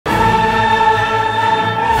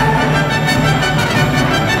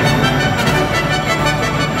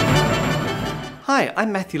Hi,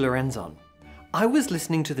 I'm Matthew Lorenzon. I was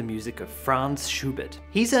listening to the music of Franz Schubert.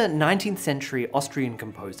 He's a 19th century Austrian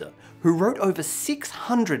composer who wrote over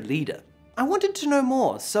 600 Lieder. I wanted to know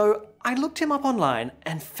more, so I looked him up online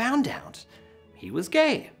and found out he was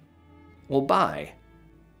gay. Or bi.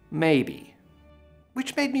 Maybe.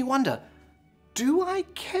 Which made me wonder, do I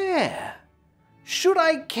care? Should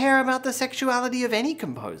I care about the sexuality of any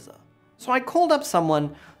composer? So I called up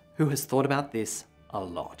someone who has thought about this a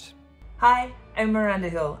lot. Hi, I'm Miranda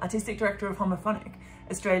Hill, Artistic Director of Homophonic,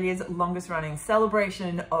 Australia's longest running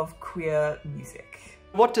celebration of queer music.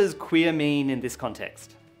 What does queer mean in this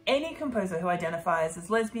context? Any composer who identifies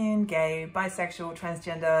as lesbian, gay, bisexual,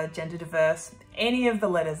 transgender, gender diverse, any of the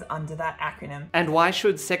letters under that acronym. And why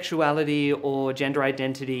should sexuality or gender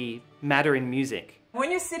identity matter in music?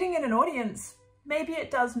 When you're sitting in an audience, maybe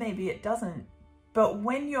it does, maybe it doesn't. But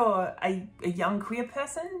when you're a young queer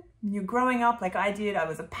person, you're growing up like I did, I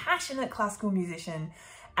was a passionate classical musician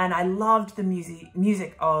and I loved the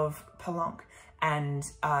music of Poulenc and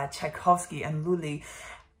Tchaikovsky and Lully.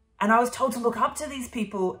 And I was told to look up to these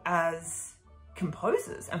people as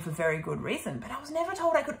composers, and for very good reason, but I was never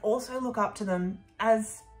told I could also look up to them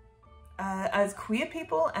as queer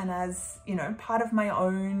people and as, you know, part of my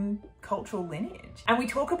own cultural lineage. And we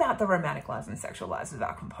talk about the romantic lives and sexual lives of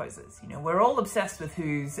our composers. You know, we're all obsessed with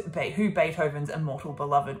who Beethoven's immortal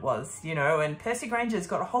beloved was, you know, and Percy Granger's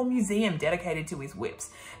got a whole museum dedicated to his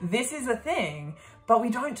whips. This is a thing, but we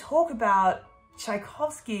don't talk about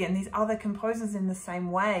Tchaikovsky and these other composers in the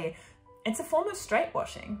same way. It's a form of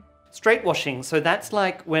straightwashing. Straightwashing, so that's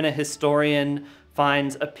like when a historian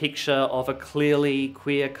finds a picture of a clearly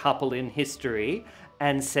queer couple in history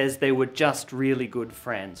and says they were just really good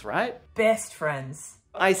friends, right? Best friends.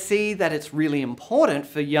 I see that it's really important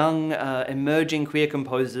for young, emerging queer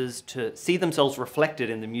composers to see themselves reflected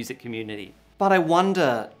in the music community. But I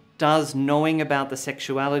wonder, does knowing about the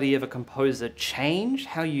sexuality of a composer change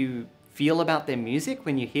how you feel about their music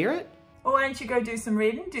when you hear it? Or why don't you go do some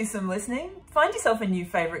reading, do some listening, find yourself a new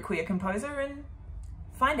favourite queer composer and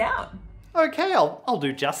find out. Okay, I'll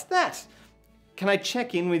do just that. Can I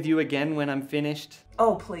check in with you again when I'm finished?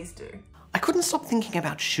 Oh, please do. I couldn't stop thinking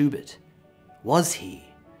about Schubert. Was he?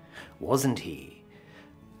 Wasn't he?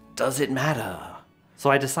 Does it matter? So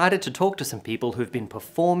I decided to talk to some people who've been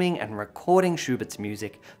performing and recording Schubert's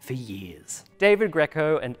music for years. David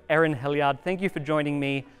Greco and Erin Helyard, thank you for joining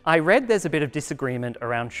me. I read there's a bit of disagreement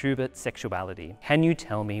around Schubert's sexuality. Can you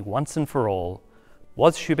tell me once and for all,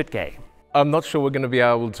 was Schubert gay? I'm not sure we're going to be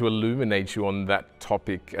able to illuminate you on that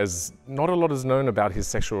topic, as not a lot is known about his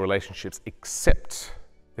sexual relationships, except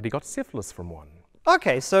that he got syphilis from one.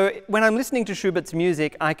 Okay, so when I'm listening to Schubert's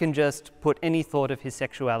music, I can just put any thought of his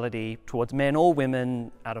sexuality towards men or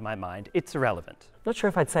women out of my mind. It's irrelevant. Not sure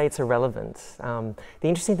if I'd say it's irrelevant. The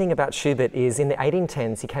interesting thing about Schubert is in the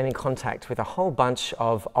 1810s, he came in contact with a whole bunch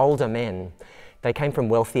of older men. They came from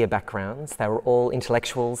wealthier backgrounds. They were all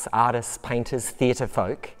intellectuals, artists, painters, theatre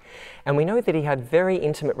folk. And we know that he had very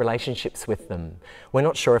intimate relationships with them. We're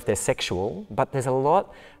not sure if they're sexual, but there's a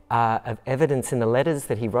lot of evidence in the letters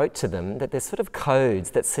that he wrote to them that there's sort of codes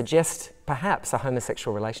that suggest perhaps a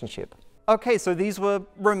homosexual relationship. Okay, so these were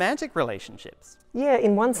romantic relationships. Yeah,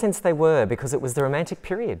 in one sense they were, because it was the Romantic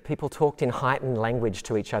period. People talked in heightened language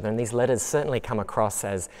to each other, and these letters certainly come across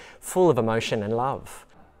as full of emotion and love.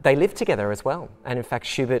 They lived together as well, and in fact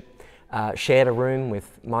Schubert shared a room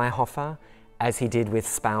with Meyerhofer, as he did with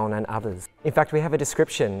Spaun and others. In fact, we have a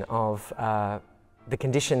description of the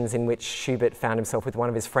conditions in which Schubert found himself with one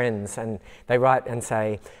of his friends, and they write and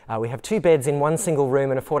say, we have 2 beds in one single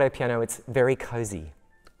room and a forte piano. It's very cozy.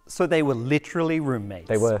 So they were literally roommates?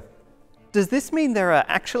 They were. Does this mean there are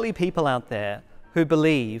actually people out there who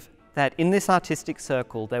believe that in this artistic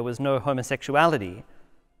circle there was no homosexuality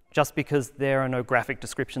just because there are no graphic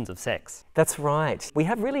descriptions of sex? That's right. We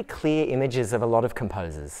have really clear images of a lot of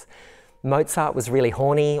composers. Mozart was really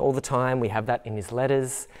horny all the time. We have that in his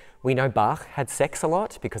letters. We know Bach had sex a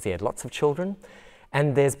lot because he had lots of children.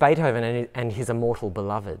 And there's Beethoven and his immortal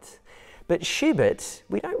beloved. But Schubert,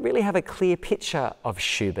 we don't really have a clear picture of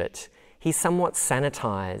Schubert. He's somewhat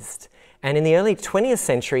sanitized. And in the early 20th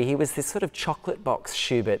century, he was this sort of chocolate box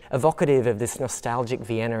Schubert, evocative of this nostalgic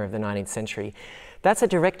Vienna of the 19th century. That's a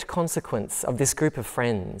direct consequence of this group of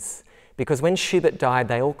friends, because when Schubert died,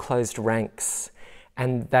 they all closed ranks.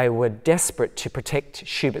 And they were desperate to protect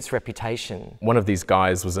Schubert's reputation. One of these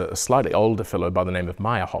guys was a slightly older fellow by the name of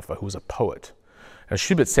Meyerhofer, who was a poet. And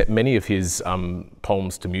Schubert set many of his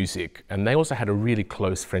poems to music, and they also had a really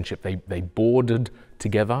close friendship. They boarded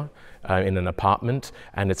together in an apartment,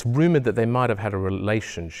 and it's rumoured that they might have had a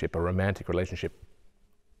relationship, a romantic relationship.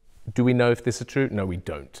 Do we know if this is true? No, we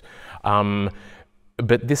don't.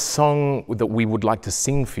 But this song that we would like to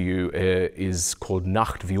sing for you is called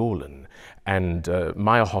Nachtviolen. And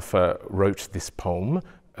Meyerhofer wrote this poem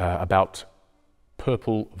about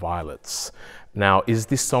purple violets. Now, is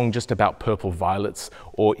this song just about purple violets,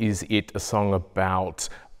 or is it a song about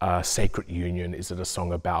sacred union? Is it a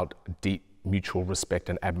song about deep mutual respect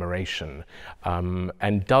and admiration?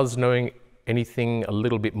 And does knowing anything a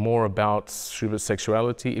little bit more about Schubert's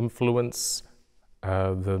sexuality influence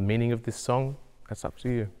the meaning of this song? That's up to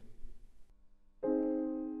you.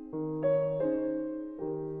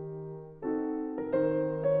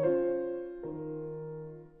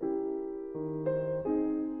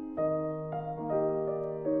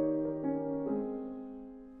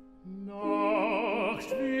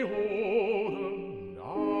 Nachtviolen,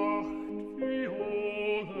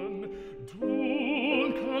 Nachtviolen,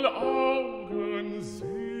 dunkel Augen,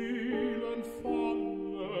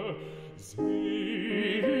 Seelenvolle,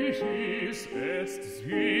 selig ist es,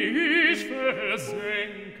 sich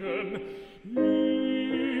versenken in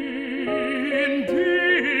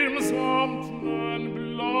dem samtnen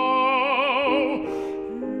Blau,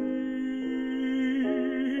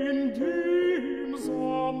 in dem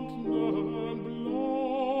samtnen Blau.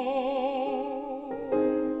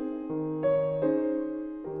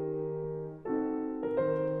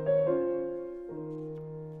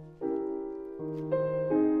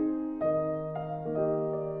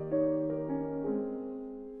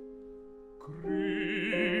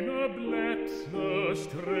 Grüne Blätter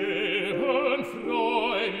streben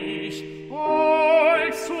freudig,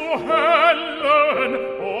 euch zu hellen,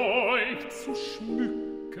 euch zu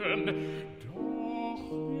schmücken, doch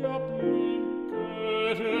ihr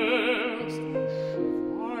blinket erst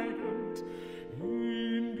schweigend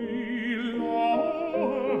in die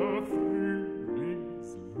laue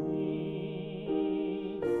Frühlingsluft.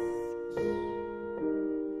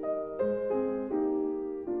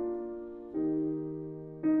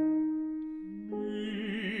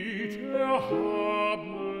 Mit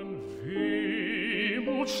erhabenen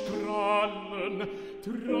Wehmutstrahlen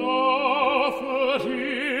trafet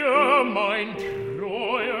ihr mein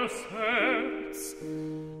treues Herz,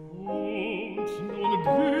 und nun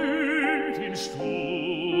blüht in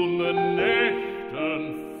stummen Nächten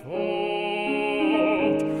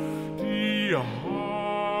fort die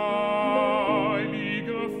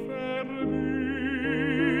heilige Verbindung.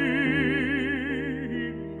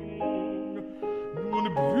 Nun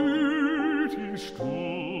blüht in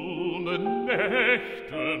stummen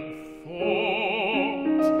Nächten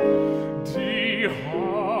fort die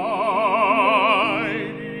heilige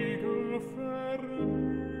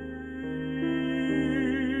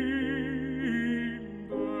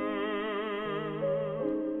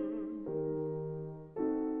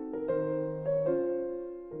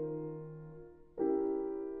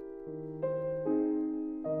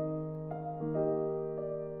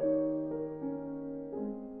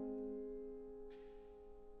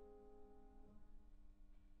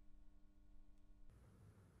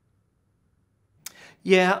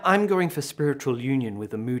Yeah, I'm going for spiritual union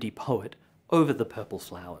with a moody poet over the purple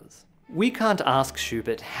flowers. We can't ask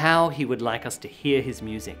Schubert how he would like us to hear his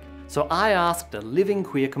music, so I asked a living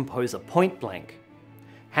queer composer point blank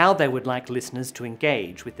how they would like listeners to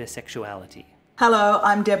engage with their sexuality. Hello,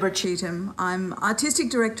 I'm Deborah Cheetham. I'm Artistic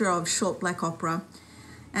Director of Short Black Opera.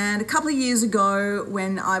 And a couple of years ago,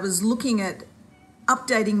 when I was looking at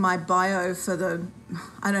updating my bio for the,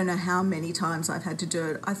 I don't know how many times I've had to do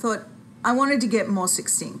it, I thought I wanted to get more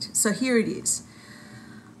succinct. So here it is.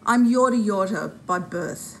 I'm Yorta Yorta by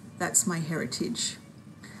birth. That's my heritage.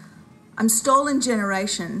 I'm stolen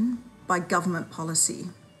generation by government policy.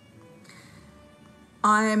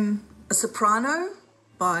 I'm a soprano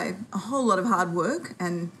by a whole lot of hard work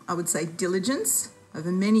and I would say diligence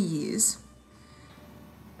over many years.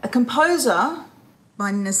 A composer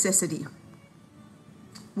by necessity.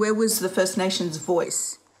 Where was the First Nations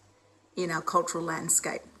voice in our cultural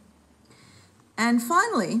landscape? And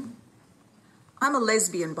finally, I'm a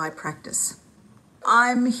lesbian by practice.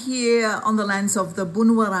 I'm here on the lands of the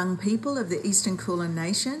Bunurong people of the Eastern Kulin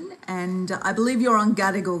Nation, and I believe you're on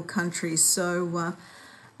Gadigal country, so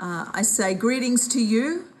I say greetings to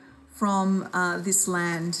you from this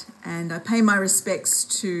land, and I pay my respects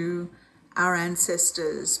to our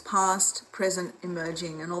ancestors, past, present,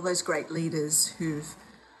 emerging, and all those great leaders who've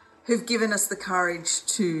given us the courage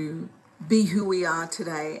to be who we are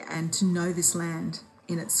today and to know this land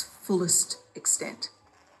in its fullest extent.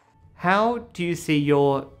 How do you see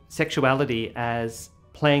your sexuality as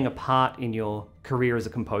playing a part in your career as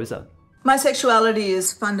a composer? My sexuality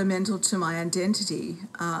is fundamental to my identity,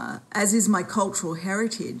 as is my cultural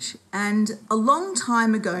heritage. And a long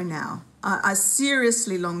time ago now, a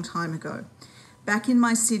seriously long time ago, back in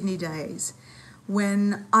my Sydney days,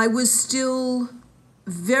 when I was still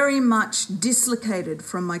very much dislocated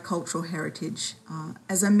from my cultural heritage.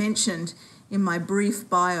 As I mentioned in my brief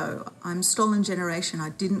bio, I'm stolen generation. I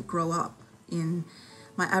didn't grow up in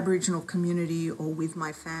my Aboriginal community or with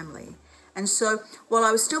my family. And so while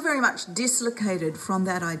I was still very much dislocated from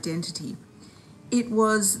that identity, it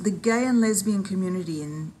was the gay and lesbian community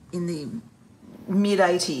in the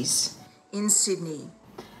mid-80s in Sydney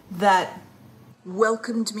that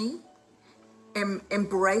welcomed me,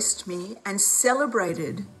 embraced me, and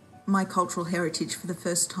celebrated my cultural heritage for the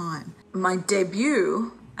first time. My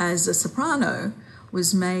debut as a soprano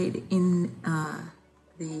was made in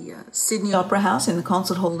the Sydney Opera House, in the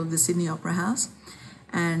concert hall of the Sydney Opera House,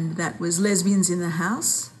 and that was Lesbians in the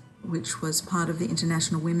House, which was part of the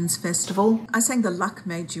International Women's Festival. I sang the Luck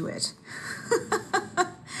May duet.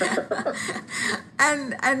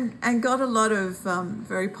 and got a lot of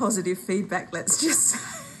very positive feedback, let's just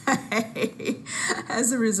say,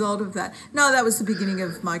 as a result of that. No, that was the beginning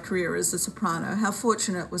of my career as a soprano. How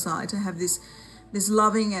fortunate was I to have this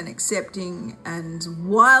loving and accepting and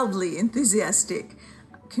wildly enthusiastic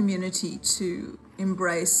community to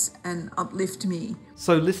embrace and uplift me.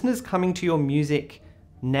 So listeners coming to your music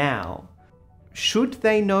now, should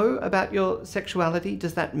they know about your sexuality?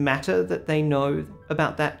 Does that matter that they know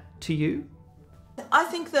about that to you? I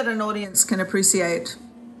think that an audience can appreciate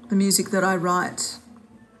the music that I write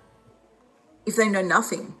if they know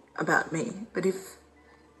nothing about me. But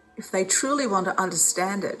if they truly want to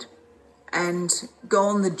understand it and go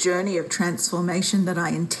on the journey of transformation that I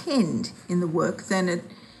intend in the work, then it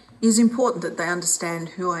is important that they understand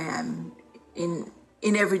who I am in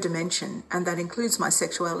every dimension, and that includes my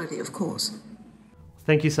sexuality, of course.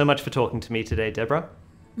 Thank you so much for talking to me today, Deborah.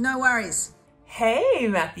 No worries. Hey,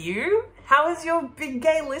 Matthew. How was your big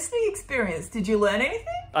gay listening experience? Did you learn anything?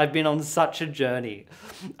 I've been on such a journey.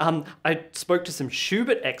 I spoke to some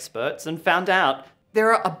Schubert experts and found out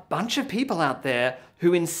there are a bunch of people out there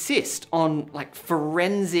who insist on like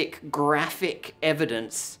forensic graphic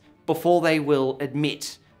evidence before they will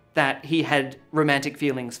admit that he had romantic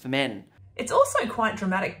feelings for men. It's also quite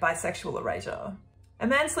dramatic bisexual erasure. A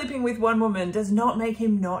man sleeping with one woman does not make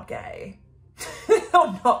him not gay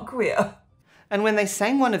or not queer. And when they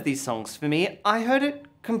sang one of these songs for me, I heard it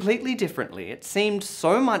completely differently. It seemed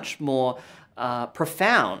so much more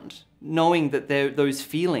profound, knowing that those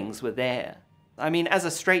feelings were there. I mean, as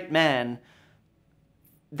a straight man,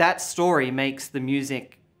 that story makes the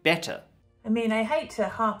music better. I mean, I hate to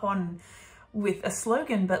harp on with a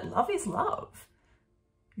slogan, but love is love.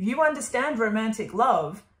 If you understand romantic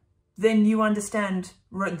love, then you understand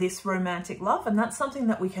this romantic love, and that's something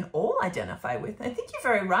that we can all identify with. I think you're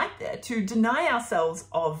very right there. To deny ourselves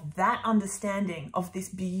of that understanding of this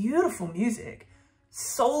beautiful music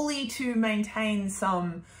solely to maintain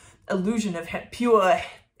some illusion of pure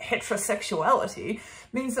heterosexuality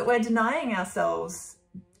means that we're denying ourselves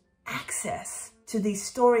access to these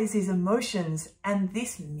stories, these emotions, and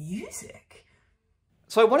this music.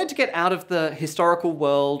 So I wanted to get out of the historical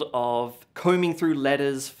world of combing through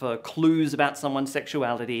letters for clues about someone's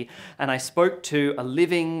sexuality, and I spoke to a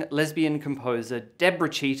living lesbian composer, Deborah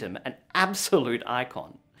Cheetham, an absolute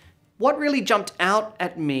icon. What really jumped out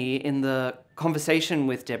at me in the conversation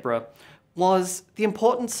with Deborah was the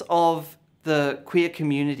importance of the queer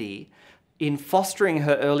community in fostering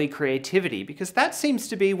her early creativity, because that seems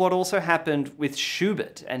to be what also happened with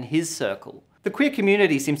Schubert and his circle. The queer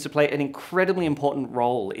community seems to play an incredibly important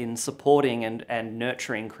role in supporting and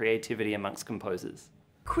nurturing creativity amongst composers.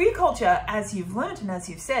 Queer culture, as you've learnt and as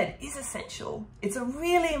you've said, is essential. It's a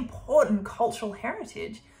really important cultural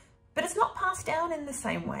heritage, but it's not passed down in the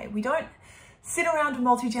same way. We don't sit around a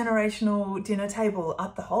multi-generational dinner table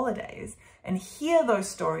at the holidays and hear those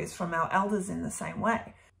stories from our elders in the same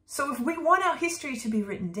way. So if we want our history to be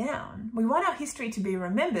written down, we want our history to be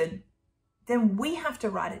remembered, then we have to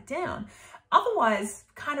write it down. Otherwise,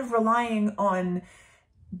 kind of relying on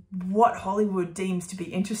what Hollywood deems to be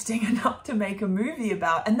interesting enough to make a movie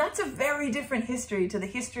about. And that's a very different history to the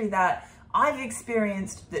history that I've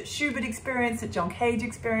experienced, that Schubert experienced, that John Cage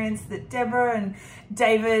experienced, that Deborah and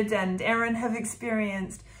David and Erin have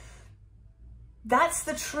experienced. That's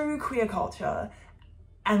the true queer culture.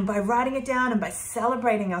 And by writing it down and by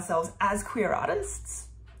celebrating ourselves as queer artists,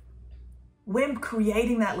 we're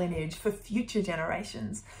creating that lineage for future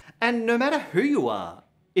generations. And no matter who you are,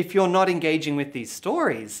 if you're not engaging with these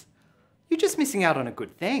stories, you're just missing out on a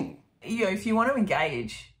good thing. You know, if you want to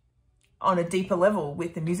engage on a deeper level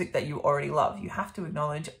with the music that you already love, you have to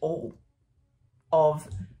acknowledge all of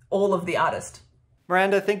the artist.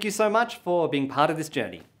 Miranda, thank you so much for being part of this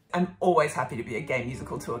journey. I'm always happy to be a gay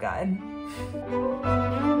musical tour guide.